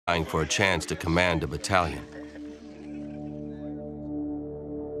for a chance to command a battalion.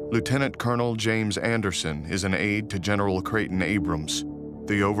 Lieutenant Colonel James Anderson is an aide to General Creighton Abrams,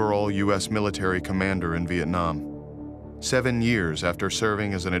 the overall U.S. military commander in Vietnam. 7 years after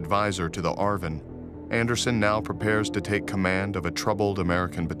serving as an advisor to the ARVN, Anderson now prepares to take command of a troubled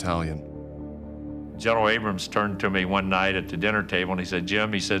American battalion. General Abrams turned to me one night at the dinner table and he said,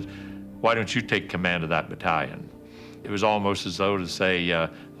 "Jim," he said, "why don't you take command of that battalion?" It was almost as though to say,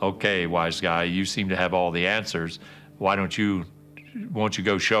 "Okay, wise guy, you seem to have all the answers. Won't you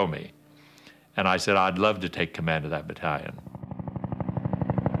go show me?" And I said, "I'd love to take command of that battalion."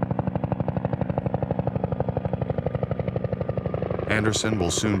 Anderson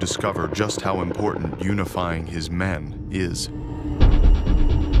will soon discover just how important unifying his men is.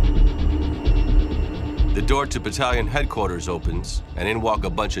 The door to battalion headquarters opens, and in walk a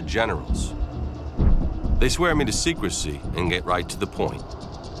bunch of generals. They swear me to secrecy and get right to the point.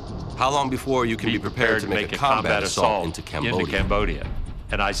 How long before you can be prepared to make a combat assault into Cambodia?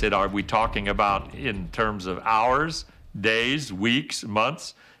 And I said, "Are we talking about in terms of hours, days, weeks,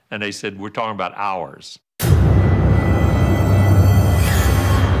 months?" And they said, "We're talking about hours."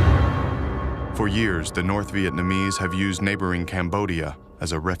 For years, the North Vietnamese have used neighboring Cambodia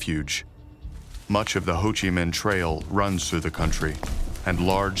as a refuge. Much of the Ho Chi Minh Trail runs through the country, and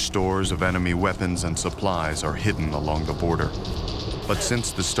large stores of enemy weapons and supplies are hidden along the border. But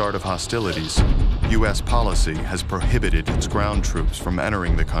since the start of hostilities, U.S. policy has prohibited its ground troops from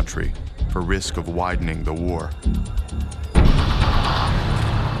entering the country for risk of widening the war.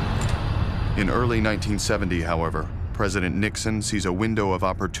 In early 1970, however, President Nixon sees a window of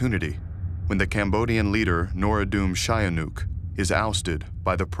opportunity when the Cambodian leader Norodom Sihanouk is ousted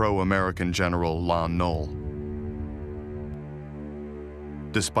by the pro-American general Lon Nol.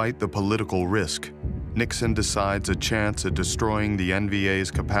 Despite the political risk, Nixon decides a chance at destroying the NVA's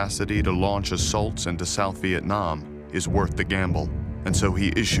capacity to launch assaults into South Vietnam is worth the gamble, and so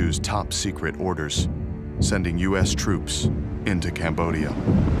he issues top-secret orders, sending U.S. troops into Cambodia.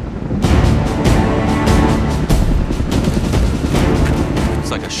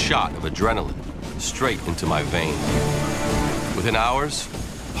 It's like a shot of adrenaline, straight into my veins. Within hours,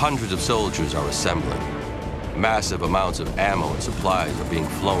 hundreds of soldiers are assembling. Massive amounts of ammo and supplies are being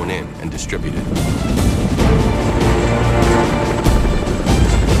flown in and distributed.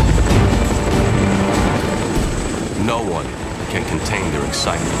 No one can contain their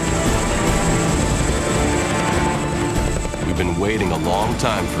excitement. We've been waiting a long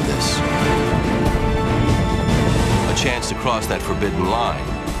time for this. A chance to cross that forbidden line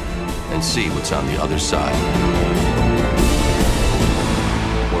and see what's on the other side.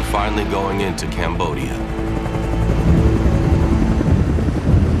 We're finally going into Cambodia.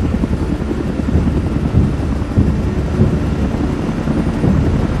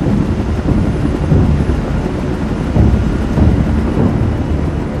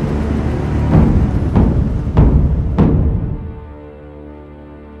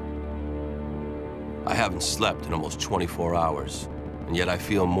 I haven't slept in almost 24 hours, and yet I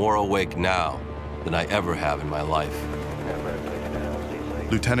feel more awake now than I ever have in my life.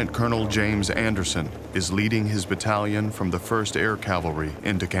 Lieutenant Colonel James Anderson is leading his battalion from the 1st Air Cavalry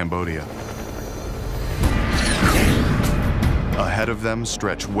into Cambodia. Ahead of them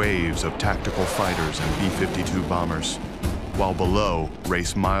stretch waves of tactical fighters and B-52 bombers, while below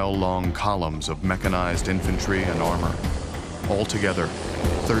race mile-long columns of mechanized infantry and armor. Altogether,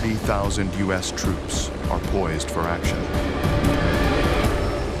 30,000 U.S. troops are poised for action.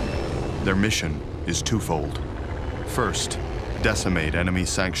 Their mission is twofold. First, decimate enemy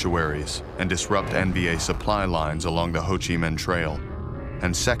sanctuaries and disrupt NVA supply lines along the Ho Chi Minh Trail.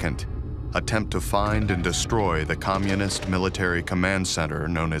 And second, attempt to find and destroy the Communist Military Command Center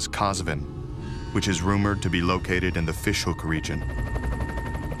known as COSVN, which is rumored to be located in the Fishhook region.